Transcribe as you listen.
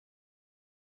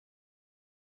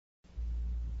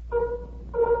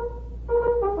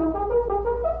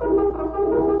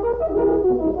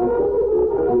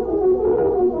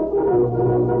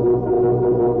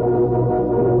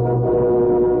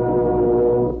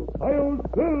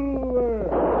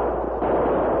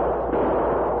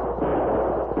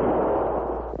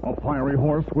fiery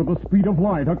horse with the speed of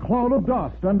light, a cloud of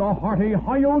dust, and a hearty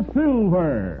hi-yo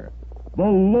silver. The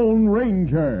Lone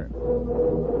Ranger.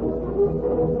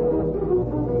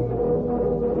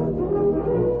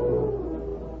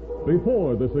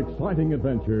 Before this exciting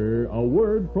adventure, a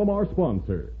word from our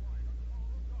sponsor.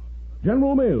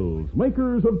 General Mills,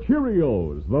 makers of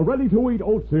Cheerios, the ready-to-eat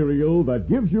oat cereal that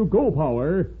gives you go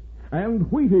power, and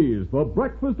Wheaties, the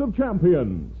breakfast of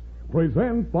champions,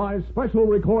 present by special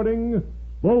recording,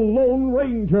 The Lone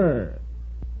Ranger.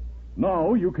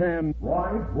 Now you can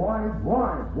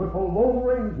ride with the Lone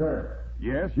Ranger.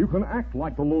 Yes, you can act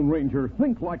like the Lone Ranger,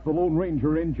 think like the Lone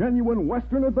Ranger in genuine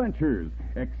Western adventures,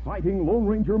 exciting Lone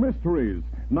Ranger mysteries,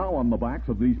 now on the backs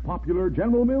of these popular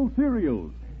General Mills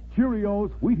cereals.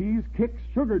 Cheerios, Wheaties, Kicks,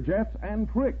 Sugar Jets, and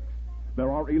Tricks.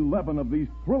 There are 11 of these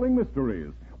thrilling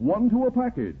mysteries, one to a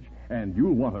package, and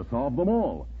you'll want to solve them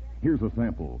all. Here's a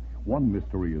sample. One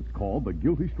mystery is called The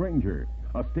Guilty Stranger.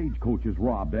 A stagecoach is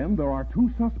robbed, and there are two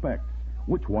suspects.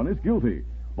 Which one is guilty?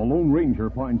 The Lone Ranger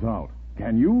finds out.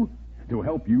 Can you? To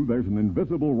help you, there's an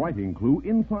invisible writing clue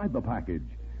inside the package.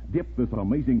 Dip this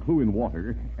amazing clue in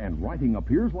water, and writing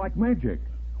appears like magic.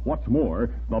 What's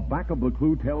more, the back of the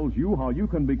clue tells you how you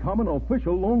can become an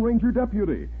official Lone Ranger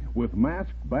deputy with mask,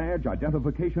 badge,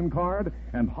 identification card,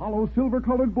 and hollow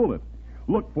silver-colored bullet.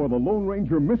 Look for the Lone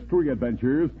Ranger Mystery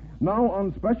Adventures now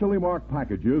on specially marked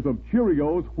packages of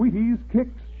Cheerios, Wheaties,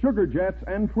 Kicks, Sugar Jets,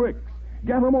 and Tricks.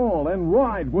 Get them all and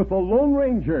ride with the Lone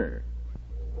Ranger.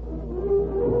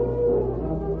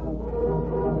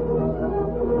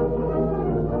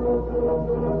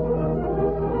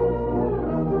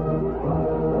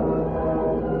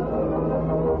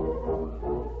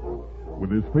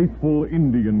 With his faithful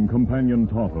Indian companion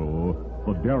Tonto,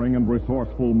 the daring and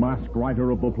resourceful masked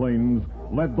rider of the plains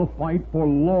led the fight for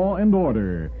law and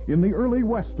order in the early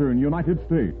western United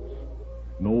States.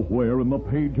 Nowhere in the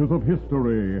pages of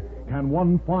history can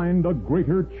one find a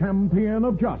greater champion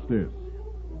of justice.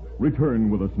 Return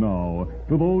with us now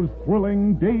to those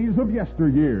thrilling days of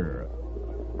yesteryear.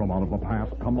 From out of the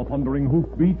past come the thundering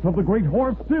hoofbeats of the great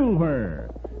horse Silver.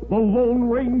 The Lone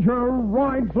Ranger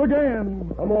rides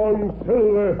again. Come on,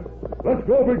 Silver. Let's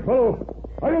go, big fellow.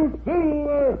 I'll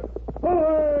Silver.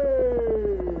 Hooray!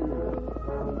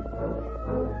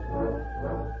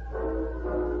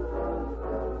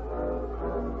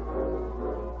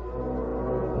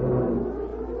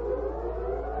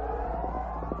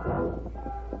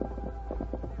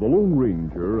 The Lone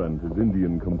Ranger and his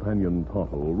Indian companion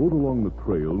Tonto rode along the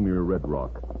trail near Red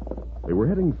Rock. They were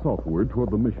heading southward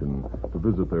toward the mission to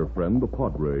visit their friend, the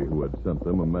Padre, who had sent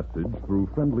them a message through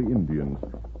friendly Indians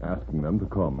asking them to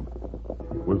come.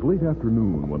 It was late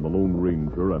afternoon when the Lone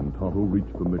Ranger and Tonto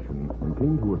reached the mission and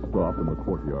came to a stop in the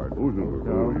courtyard.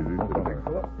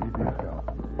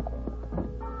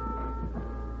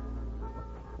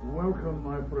 Welcome,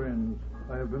 my friends.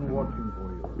 I have been watching for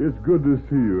you. It's good to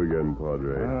see you again,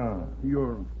 Padre.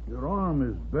 Your arm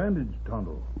is bandaged,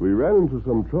 Tonto. We ran into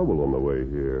some trouble on the way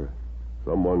here.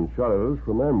 Someone shot at us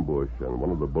from ambush, and one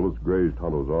of the bullets grazed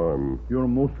Tonto's arm. You're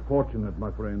most fortunate,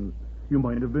 my friends. You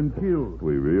might have been killed.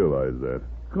 We realize that.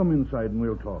 Come inside and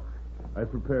we'll talk. I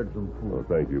prepared some food. Oh,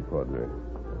 thank you, Padre.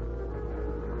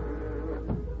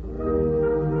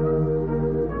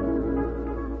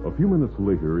 A few minutes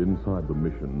later, inside the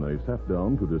mission, they sat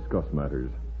down to discuss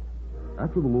matters.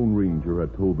 After the Lone Ranger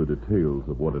had told the details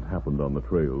of what had happened on the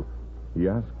trail, he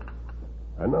asked,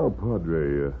 And now,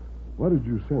 Padre, why did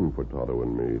you send for Tonto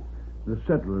and me? The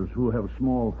settlers who have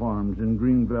small farms in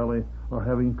Green Valley are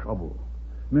having trouble.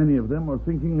 Many of them are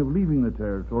thinking of leaving the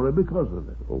territory because of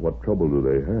it. Well, what trouble do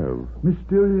they have?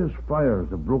 Mysterious fires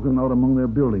have broken out among their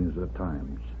buildings at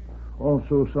times.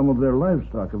 Also, some of their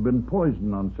livestock have been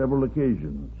poisoned on several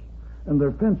occasions, and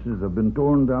their fences have been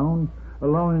torn down,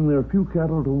 allowing their few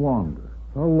cattle to wander.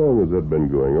 How long has that been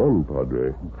going on,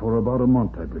 Padre? For about a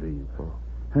month, I believe.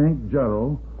 Hank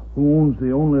Jarrow, who owns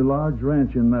the only large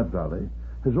ranch in that valley,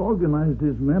 has organized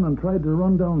his men and tried to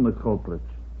run down the culprits,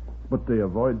 but they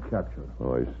avoid capture.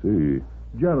 Oh, I see.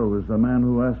 Jarrow is the man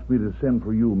who asked me to send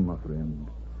for you, my friend.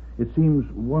 It seems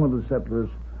one of the settlers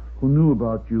who knew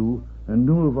about you and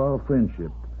knew of our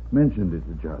friendship mentioned it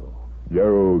to Jarrow.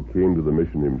 Jarrow came to the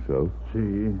mission himself?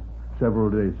 See, several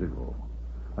days ago.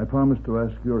 I promised to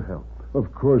ask your help.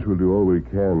 Of course we'll do all we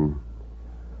can.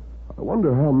 I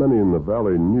wonder how many in the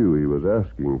valley knew he was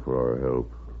asking for our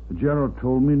help. Jarrow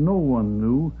told me no one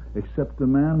knew except the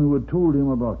man who had told him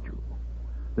about you.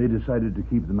 They decided to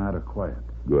keep the matter quiet.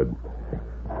 Good.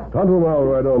 Tonto and I'll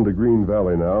ride on to Green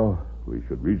Valley now. We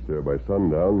should reach there by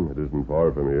sundown. It isn't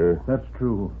far from here. That's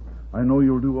true. I know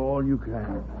you'll do all you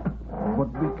can.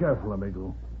 But be careful,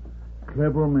 amigo.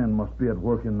 Clever men must be at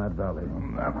work in that valley.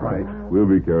 That's right. We'll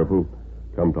be careful.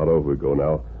 Come, Tonto, we'll go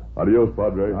now. Adios,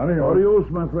 Padre. Adios,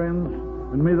 my friends,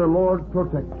 and may the Lord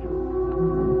protect you.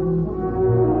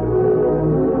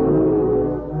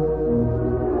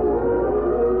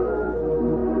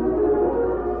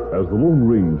 As the Lone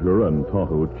Ranger and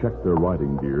Tonto checked their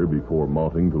riding gear before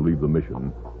mounting to leave the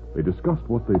mission, they discussed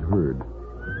what they'd heard.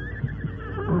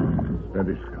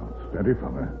 Steady, Scout. Steady,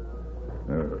 fella.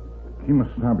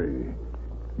 Kemosabe,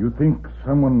 you think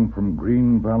someone from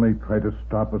Green Valley tried to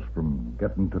stop us from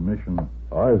getting to mission?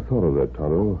 I thought of that,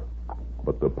 Tonto.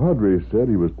 But the Padre said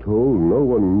he was told no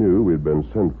one knew we'd been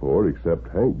sent for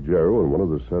except Hank Jarrow and one of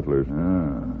the settlers.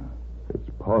 It's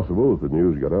possible that the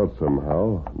news got out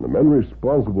somehow, and the men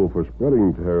responsible for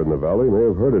spreading terror in the valley may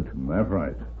have heard it. That's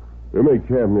right. We may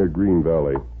camp near Green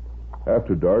Valley.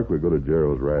 After dark, we'll go to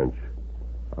Jarrow's ranch.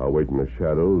 I'll wait in the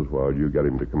shadows while you get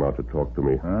him to come out to talk to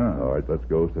me. All right, let's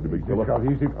go, steady, big fella. Scout,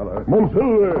 easy, fella.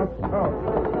 Monsieur!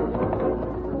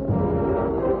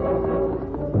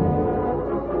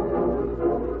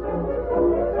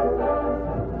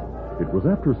 It was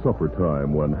after supper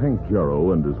time when Hank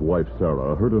Jarrow and his wife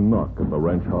Sarah heard a knock at the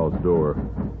ranch house door.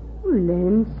 For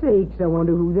land's sakes, I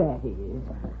wonder who that is.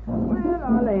 Well,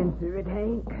 I'll answer it,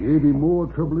 Hank. Maybe more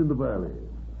trouble in the valley.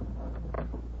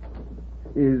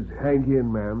 Is Hank in,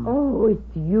 ma'am? Oh,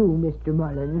 it's you, Mr.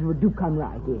 Mullins. Well, do come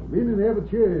right in. In and have a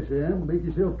chair, Sam. Make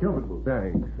yourself comfortable.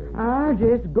 Thanks. I'll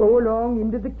just go along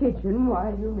into the kitchen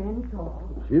while you men talk.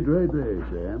 Sit right there,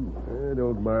 Sam. I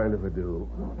don't mind if I do.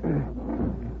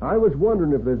 I was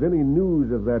wondering if there's any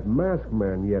news of that masked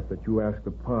man yet that you asked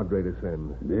the Padre to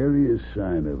send. Nary a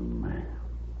sign of him.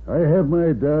 I have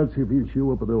my doubts if he'll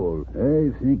show up at all.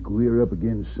 I think we're up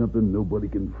against something nobody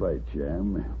can fight,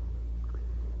 Sam.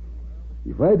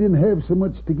 If I didn't have so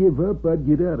much to give up, I'd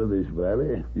get out of this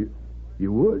valley.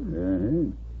 You would?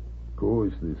 Uh-huh. Of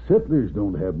course, the settlers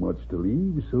don't have much to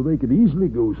leave, so they could easily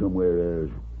go somewhere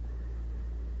else.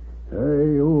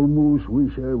 I almost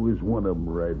wish I was one of them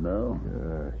right now.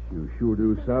 You sure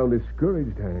do sound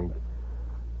discouraged, Hank.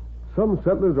 Some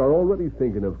settlers are already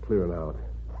thinking of clearing out,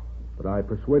 but I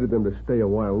persuaded them to stay a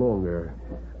while longer.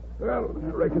 Well, I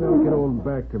reckon I'll get on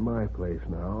back to my place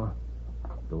now.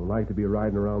 Don't like to be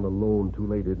riding around alone too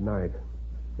late at night.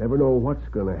 Never know what's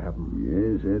going to happen.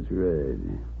 Yes, that's right.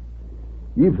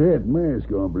 If that mask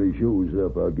hombre shows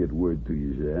up, I'll get word to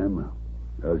you, Sam.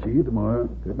 I'll see you tomorrow.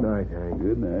 Good night, Hank.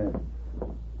 Good night.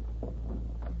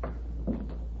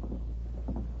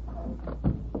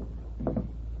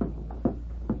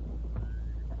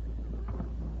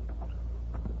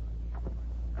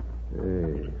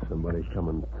 Hey, somebody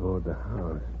coming toward the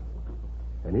house.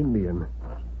 An Indian.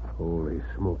 Holy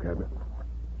smoke, Abner.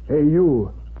 Hey,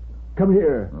 you. Come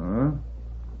here.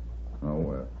 Huh?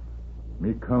 Oh,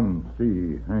 me come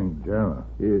see Hank Jarrow.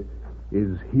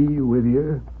 Is he with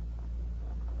you?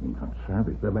 Not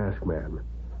savvy. The masked man.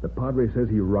 The Padre says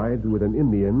he rides with an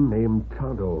Indian named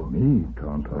Tonto. Me,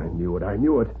 Tonto. I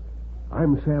knew it.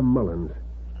 I'm Sam Mullins.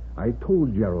 I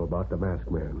told Jarrow about the masked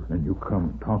man. Then you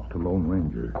come talk to Lone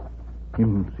Ranger.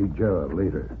 Him see Jarrow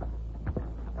later.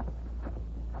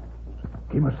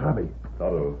 Kemosabe.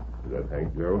 Tonto, is that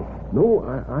Hank Jarrow? No,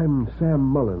 I'm Sam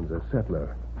Mullins, a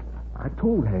settler. I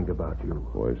told Hank about you.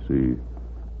 Oh, I see.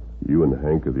 You and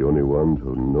Hank are the only ones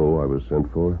who know I was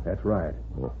sent for? That's right.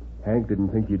 Oh. Hank didn't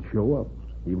think you'd show up.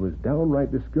 He was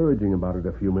downright discouraging about it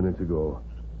a few minutes ago.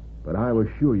 But I was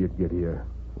sure you'd get here.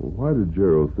 Well, why did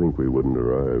Jarrow think we wouldn't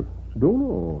arrive? Don't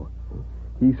know.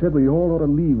 He said we all ought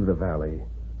to leave the valley.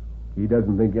 He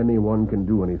doesn't think anyone can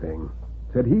do anything.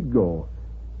 Said he'd go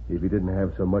if he didn't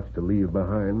have so much to leave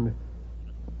behind.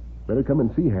 Better come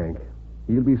and see Hank.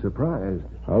 He'll be surprised.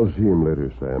 I'll see him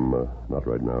later, Sam. Not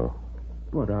right now.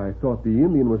 But I thought the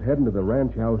Indian was heading to the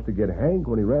ranch house to get Hank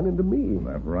when he ran into me.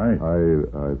 That's right.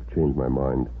 I've changed my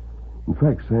mind. In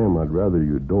fact, Sam, I'd rather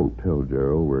you don't tell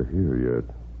Jarrow we're here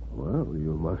yet. Well,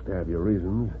 you must have your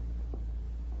reasons.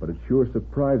 But it sure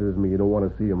surprises me you don't want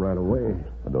to see him right away.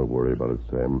 Don't worry about it,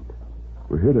 Sam.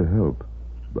 We're here to help,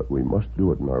 but we must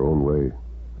do it in our own way.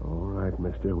 All right,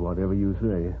 mister, whatever you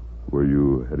say. Were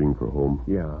you heading for home?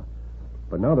 Yeah.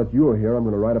 But now that you're here, I'm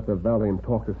going to ride up the valley and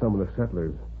talk to some of the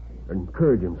settlers.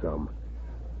 Encourage them some.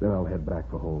 Then I'll head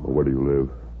back for home. Where do you live?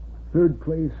 Third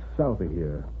place south of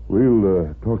here.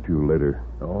 We'll talk to you later.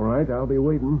 All right, I'll be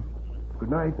waiting. Good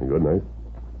night. Good night.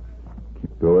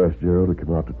 Go ask Jarrow to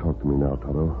come out to talk to me now,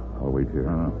 Tonto. I'll wait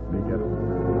here. Me get it.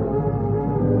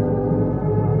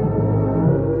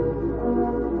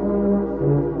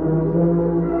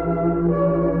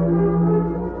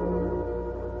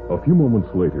 A few moments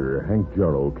later, Hank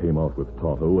Jarrow came out with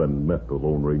Tonto and met the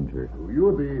Lone Ranger.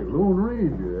 You're the Lone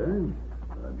Ranger, eh?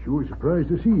 I'm sure surprised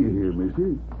to see you here,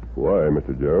 mister. Why,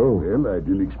 Mr. Jarrow? Well, I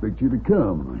didn't expect you to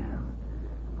come.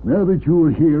 Now that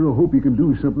you're here, I hope you can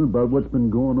do something about what's been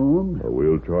going on. Well,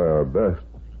 we'll try our best.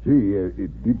 Say,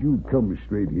 did you come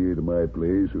straight here to my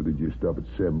place, or did you stop at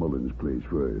Sam Mullins' place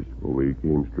first? Well, we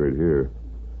came straight here.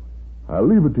 I'll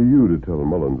leave it to you to tell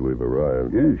Mullins we've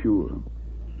arrived. Yeah, sure.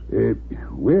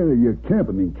 Where are you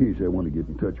camping in case I want to get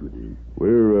in touch with you?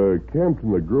 We're camped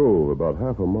in the grove about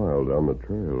half a mile down the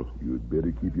trail. You'd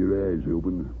better keep your eyes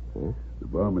open. Huh? The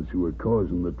varmints who are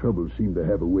causing the trouble seem to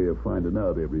have a way of finding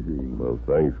out everything. Well,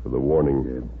 thanks for the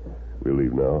warning. We'll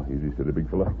leave now. Easy steady, big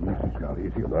fella. Easy, Scout, easy.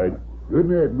 Good night. Good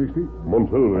night, mister. Come on,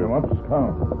 Silver. What's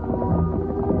Scout?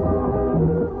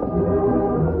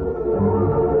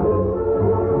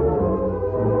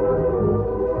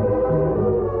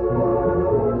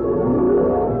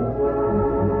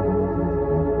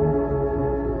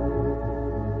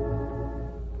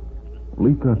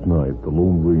 Late that night, the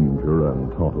Lone Ranger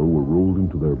and Tonto were rolled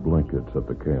into their blankets at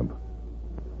the camp.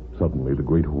 Suddenly, the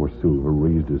great horse Silver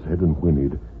raised his head and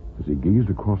whinnied as he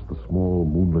gazed across the small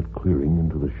moonlit clearing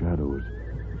into the shadows.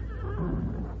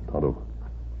 Tonto,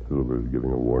 Silver's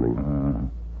giving a warning.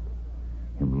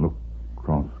 Him look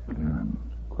cross clearing.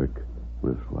 Quick,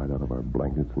 we'll slide out of our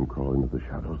blankets and crawl into the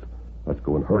shadows. Let's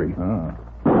go and hurry.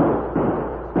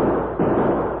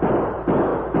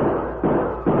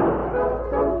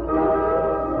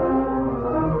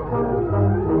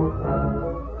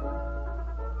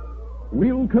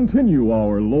 We'll continue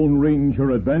our Lone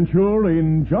Ranger adventure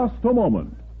in just a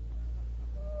moment.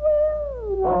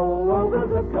 All over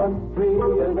the country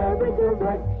in every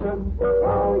direction,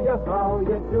 how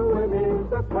you doing is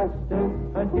the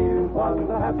question. And here's what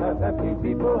the happy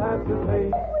people have to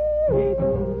say.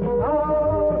 Eating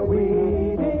or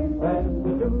weeding, and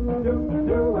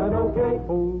do, and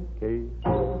okay.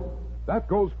 That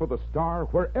goes for the star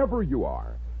wherever you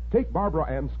are. Take Barbara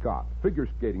Ann Scott, figure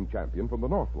skating champion from the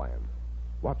Northland.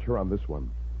 Watch her on this one.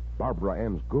 Barbara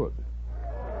Ann's good.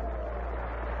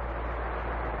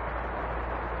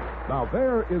 Now,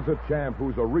 there is a champ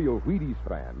who's a real Wheaties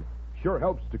fan. Sure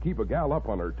helps to keep a gal up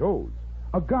on her toes.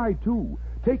 A guy, too.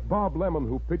 Take Bob Lemon,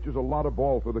 who pitches a lot of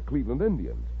ball for the Cleveland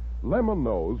Indians. Lemon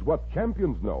knows what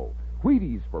champions know.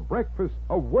 Wheaties for breakfast,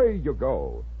 away you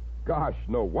go. Gosh,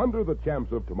 no wonder the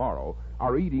champs of tomorrow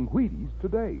are eating Wheaties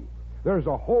today. There's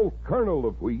a whole kernel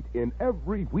of wheat in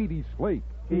every Wheaties flake.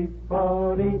 Keep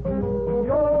on eating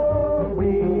your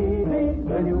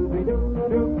Wheaties, and you'll be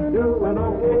doing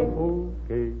okay.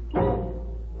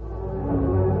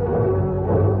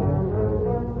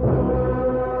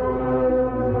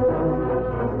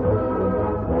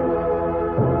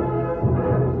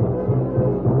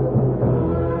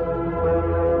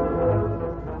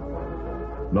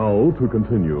 Now to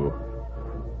continue.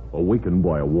 Awakened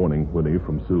by a warning whinny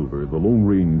from Silver, the Lone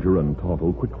Ranger and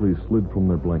Tonto quickly slid from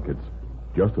their blankets,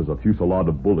 just as a fusillade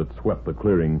of bullets swept the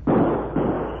clearing.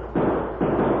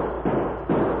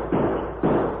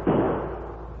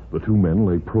 The two men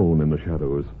lay prone in the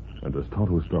shadows, and as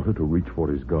Tonto started to reach for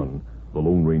his gun, the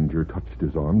Lone Ranger touched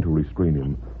his arm to restrain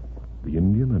him. The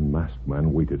Indian and masked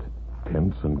man waited,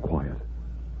 tense and quiet.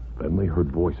 Then they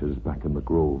heard voices back in the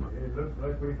grove. It looks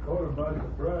like we caught him by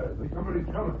surprise. Somebody's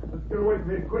coming. Let's get away from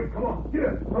here quick. Come on, get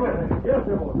it. Come on. Yes,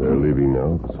 boy. They're leaving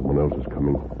now. Someone else is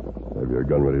coming. Have your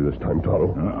gun ready this time,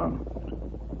 Tonto.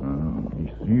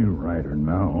 He's the rider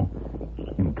now.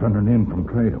 Him turning in from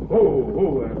trail.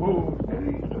 Whoa,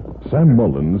 steady. Sam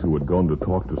Mullins, who had gone to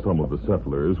talk to some of the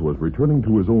settlers, was returning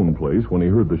to his own place when he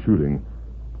heard the shooting.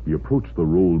 He approached the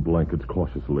rolled blankets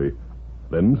cautiously.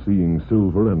 Then, seeing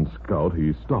Silver and Scout,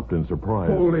 he stopped in surprise.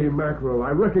 Holy mackerel,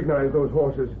 I recognize those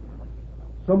horses.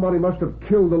 Somebody must have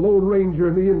killed the Lone Ranger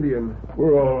and the Indian.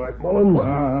 We're all right, Mullins.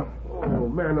 Oh,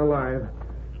 man alive.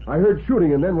 I heard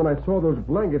shooting, and then when I saw those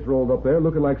blankets rolled up there,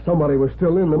 looking like somebody was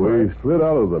still in them... We slid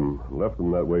out of them, left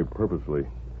them that way purposely.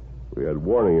 We had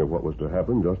warning of what was to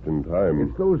happen just in time.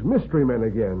 It's those mystery men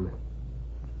again.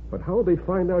 But how'd they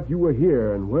find out you were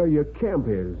here and where your camp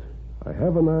is? I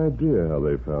have an idea how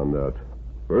they found out.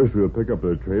 First, we'll pick up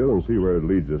their trail and see where it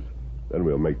leads us. Then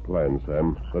we'll make plans,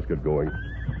 Sam. Let's get going.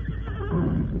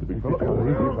 Easy, fella.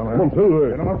 Come on,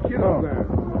 Silver. Get up there.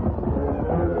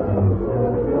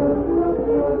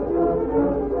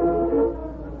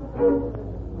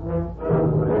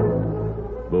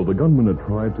 Though the gunmen had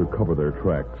tried to cover their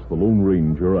tracks, the Lone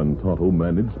Ranger and Tonto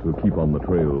managed to keep on the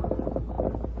trail.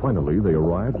 Finally, they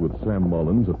arrived with Sam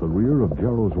Mullins at the rear of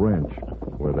Jarrow's ranch,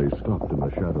 where they stopped in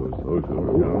the shadows. Oh,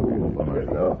 Silver. Now.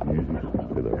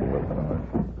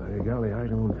 By golly, I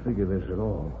don't figure this at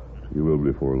all. You will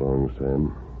before long,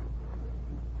 Sam.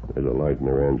 There's a light in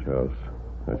the ranch house.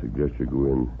 I suggest you go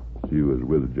in, see who is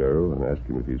with Gerald, and ask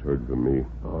him if he's heard from me.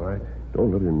 All right.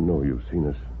 Don't let him know you've seen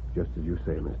us. Just as you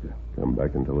say, mister. Come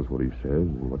back and tell us what he says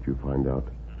and what you find out.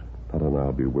 Todd and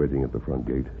I'll be waiting at the front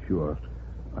gate. Sure.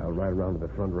 I'll ride around to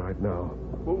the front right now.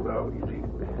 Move now, easy.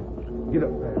 Get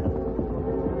up there.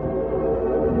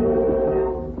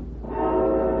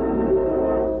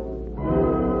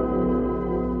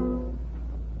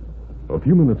 A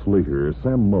few minutes later,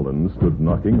 Sam Mullins stood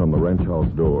knocking on the ranch house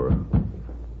door.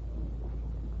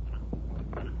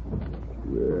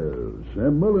 Well,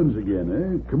 Sam Mullins again,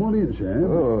 eh? Come on in, Sam.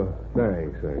 Oh,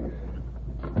 thanks.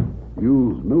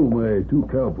 You know my two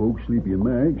cowpokes, Sleepy and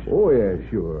Max. Oh, yeah,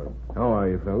 sure. How are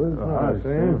you, fellas? Hi,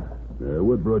 Sam.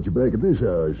 What brought you back at this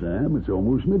hour, Sam? It's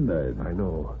almost midnight. I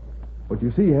know. But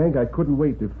you see, Hank, I couldn't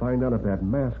wait to find out if that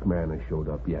masked man has showed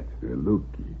up yet. Look,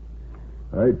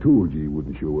 I told you he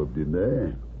wouldn't show up, didn't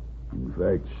I? In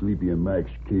fact, Sleepy and Max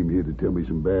came here to tell me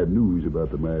some bad news about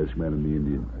the masked man and the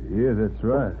Indian. Yeah, that's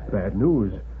right. Bad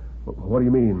news? What do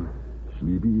you mean?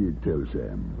 Sleepy, tell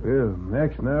Sam. Well,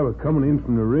 Max and I were coming in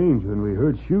from the range when we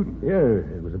heard shooting. Yeah,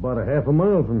 it was about a half a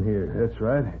mile from here. That's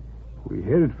right. We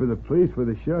headed for the place where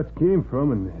the shots came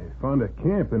from and found a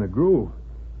camp in a grove.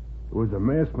 There was a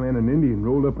masked man and Indian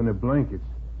rolled up in their blankets.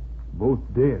 Both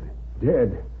dead.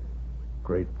 Dead?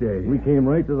 Great day. We came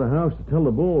right to the house to tell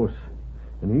the boss.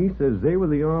 And he says they were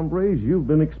the hombres you've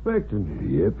been expecting.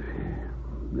 Yep.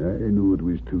 I knew it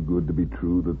was too good to be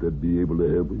true that they'd be able to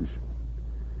help us.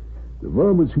 The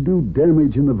varmints who do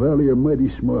damage in the valley are mighty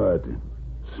smart.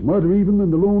 Smarter even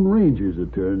than the Lone Rangers,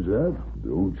 it turns out.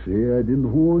 Don't say I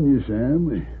didn't warn you,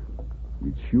 Sam.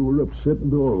 It's sure upsetting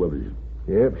to all of us.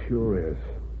 Yep, sure is.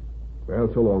 Well,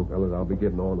 so long, fellas. I'll be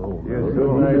getting on home. Yes, now.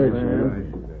 good night,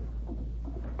 Sam.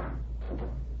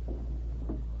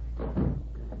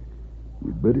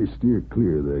 We'd better steer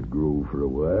clear of that grove for a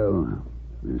while.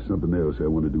 There's something else I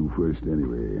want to do first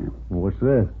anyway. What's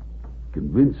that?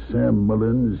 Convince Sam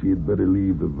Mullins he'd better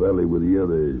leave the valley with the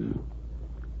others.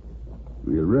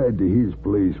 We'll ride to his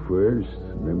place first,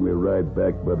 and then we'll ride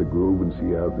back by the grove and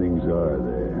see how things are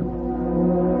there.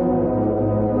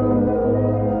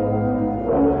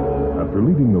 After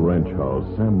leaving the ranch house,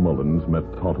 Sam Mullins met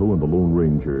Tonto and the Lone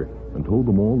Ranger and told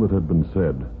them all that had been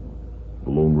said. The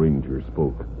Lone Ranger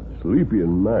spoke. Sleepy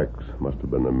and Max must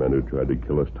have been the men who tried to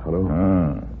kill us, Tonto.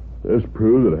 This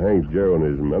proves that Hank Jarrow and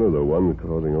his men are the ones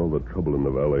causing all the trouble in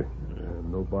the valley.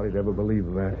 Nobody'd ever believe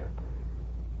that.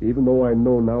 Even though I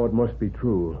know now it must be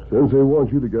true. Since they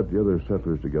want you to get the other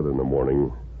settlers together in the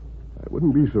morning, I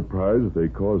wouldn't be surprised if they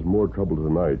caused more trouble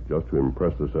tonight just to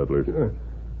impress the settlers.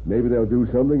 Maybe they'll do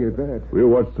something at that. We'll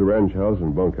watch the ranch house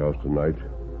and bunkhouse tonight.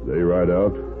 They ride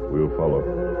out, we'll follow.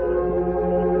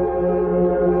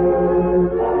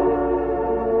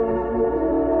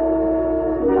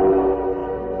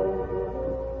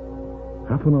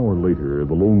 Half an hour later,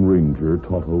 the Lone Ranger,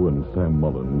 Tonto, and Sam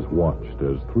Mullins watched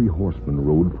as three horsemen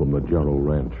rode from the Jarrow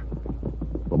ranch.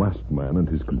 The masked man and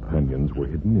his companions were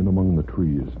hidden in among the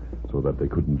trees so that they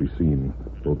couldn't be seen,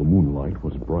 though the moonlight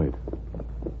was bright.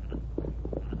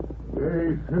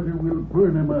 They said we'll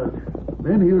burn him out.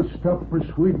 Then he'll stop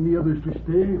persuading the others to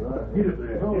stay. Get up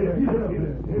there.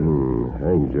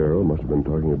 Hank Jarrow must have been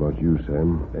talking about you,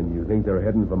 Sam. And you think they're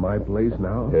heading for my place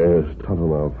now? Yes, Tonto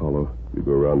and I'll follow. You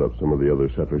go round up some of the other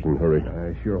settlers and hurry.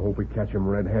 I sure hope we catch them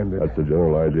red-handed. That's the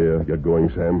general idea. Get going,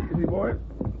 Sam. Easy, boy.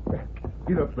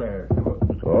 Get up there.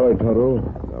 All right, Tonto.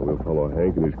 Now we'll follow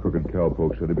Hank and his crooked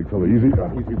cowpoke. Steady, big fella. Easy.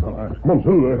 Easy, fella. Come on,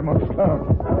 Silver. Come on, stop.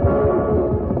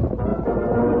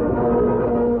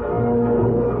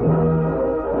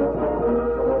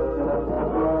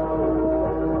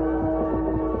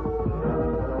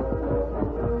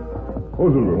 Oh,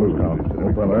 Silver, what's down?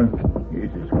 Hey, fella.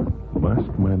 The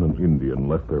masked man and Indian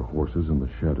left their horses in the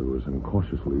shadows and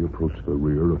cautiously approached the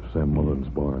rear of Sam Mullins'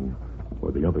 barn,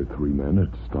 where the other three men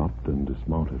had stopped and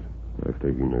dismounted. They're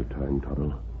taking their time,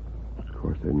 Tonto. Of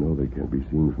course, they know they can't be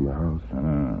seen from the house.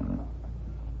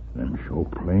 Them show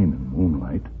plain in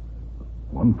moonlight.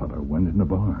 One fella went in the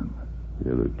barn.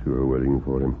 The other two are waiting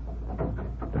for him.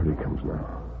 There he comes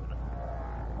now.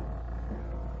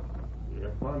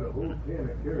 Found a whole can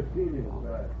of kerosene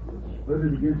inside. Spread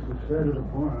it against the side of the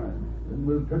barn. Then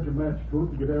we'll touch a match to it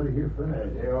and get out of here fast.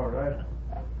 Yeah, all right.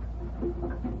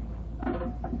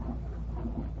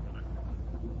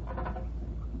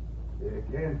 The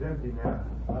can's empty now.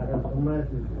 I have some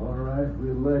matches. All right,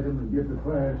 we'll light them and get the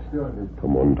fire started.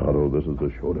 Come on, Tonto. This is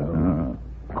the showdown.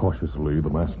 Cautiously,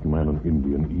 the masked man and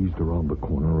Indian eased around the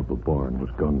corner of the barn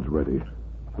with guns ready.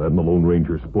 Then the Lone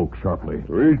Ranger spoke sharply.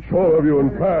 Reach, all of you,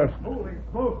 and fast. Holy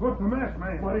smoke, what's the mess,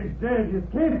 man? Well, he's dead. You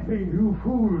can't be. You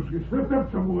fools. You slipped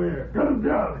up somewhere. Cut him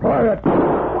down. Quiet.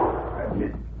 That's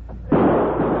it.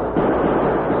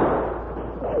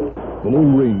 The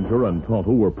Lone Ranger and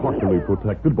Tonto were partially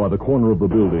protected by the corner of the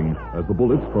building as the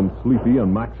bullets from Sleepy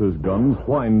and Max's guns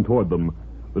whined toward them.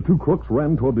 The two crooks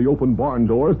ran toward the open barn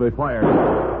doors. They fired.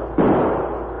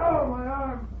 Oh, my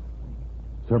arm.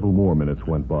 Several more minutes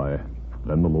went by.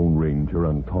 Then the Lone Ranger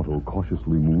and Tonto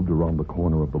cautiously moved around the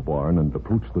corner of the barn and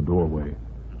approached the doorway.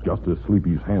 Just as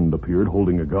Sleepy's hand appeared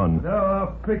holding a gun. No,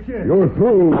 I'll fix you. You're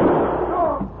through.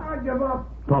 Oh, I give up.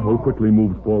 Tonto quickly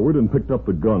moved forward and picked up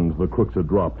the guns the crooks had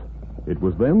dropped. It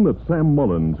was then that Sam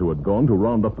Mullins, who had gone to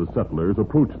round up the settlers,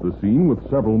 approached the scene with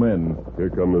several men. Here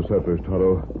come the settlers,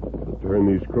 Tonto. Turn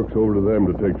these crooks over to them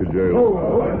to take to jail.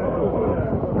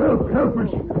 Help us.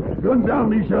 Gun down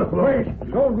these outlaws.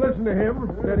 Don't listen to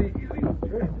him. Steady.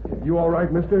 You all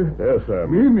right, mister? Yes,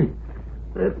 Sam. Me?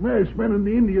 That masked man and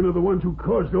the Indian are the ones who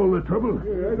caused all the trouble.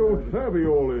 I don't savvy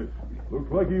all this.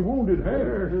 Looks like he wounded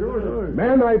Hank. Sure.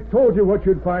 Man, I told you what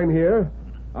you'd find here.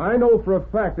 I know for a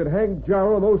fact that Hank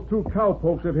Jarrow and those two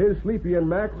cowpokes of his, Sleepy and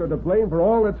Max, are to blame for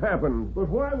all that's happened. But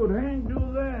why would Hank do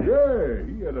that? Yeah,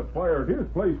 he had a fire at his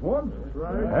place once. That's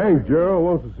right. Hank Jarrow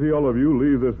wants to see all of you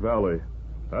leave this valley.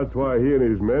 That's why he and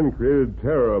his men created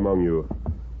terror among you.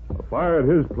 A fire at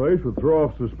his place would throw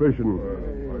off suspicion.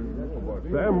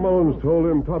 Sam Mullins told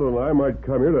him Tonto and I might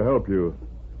come here to help you.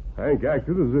 Hank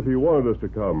acted as if he wanted us to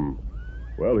come.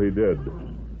 Well, he did.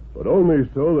 But only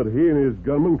so that he and his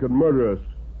gunmen could murder us.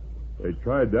 They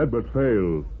tried that, but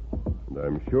failed. And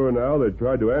I'm sure now they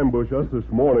tried to ambush us this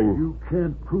morning. You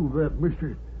can't prove that,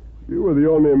 mister. You were the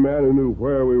only man who knew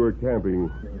where we were camping.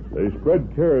 They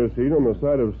spread kerosene on the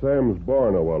side of Sam's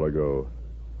barn a while ago.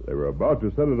 They were about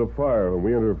to set it afire when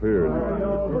we interfered.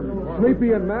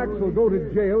 Sleepy and Max will go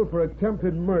to jail for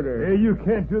attempted murder. Hey, you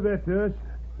can't do that to us.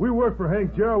 We work for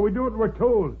Hank Jarrow. We do what we're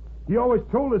told. He always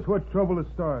told us what trouble to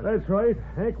start. That's right.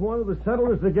 Hank wanted the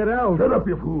settlers to get out. Shut up,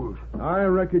 you fools. I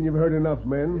reckon you've heard enough,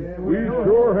 men. We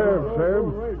sure have,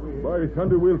 Sam. By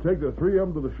thunder, we'll take the three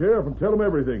of them to the sheriff and tell him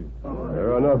everything.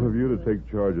 There are enough of you to take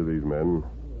charge of these men.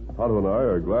 Tonto and I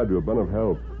are glad to have been of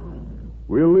help.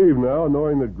 We'll leave now,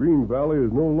 knowing that Green Valley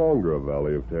is no longer a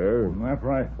valley of terror. That's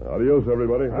right. Adios,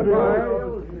 everybody.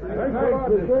 Adios.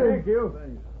 Thank you.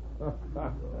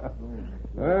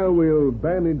 Well, we'll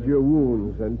bandage your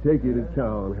wounds and take you to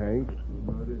town, Hank.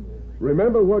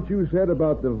 Remember what you said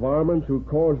about the varmints who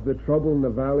caused the trouble in the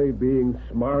valley being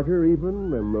smarter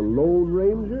even than the Lone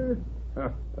Ranger?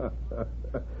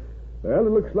 Well,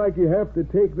 it looks like you have to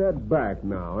take that back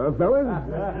now, huh, fellas?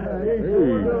 Hey,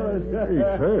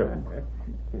 Sam.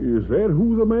 Is that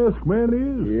who the masked man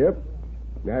is? Yep.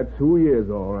 That's who he is,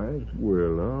 all right.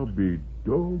 Well, I'll be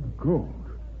doggone.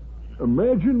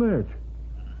 Imagine that.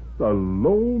 The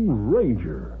Lone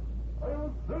Ranger.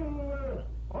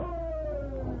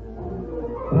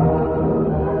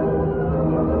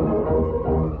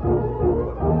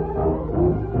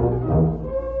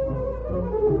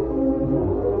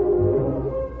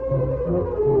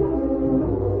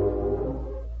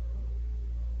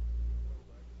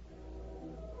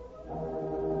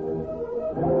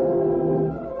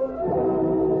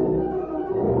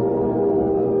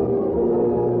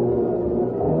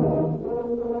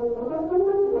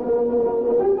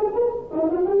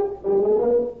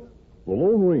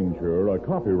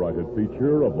 Copyrighted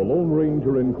feature of the Lone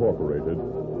Ranger Incorporated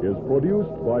is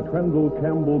produced by Trendle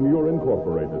Campbell Muir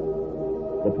Incorporated.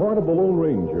 The part of the Lone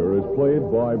Ranger is played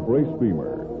by Brace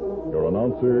Beamer. Your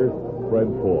announcer, Fred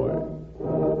Foy.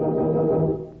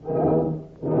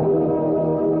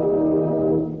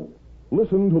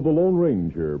 Listen to The Lone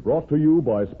Ranger, brought to you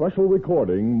by special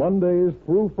recording Mondays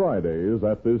through Fridays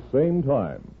at this same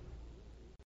time.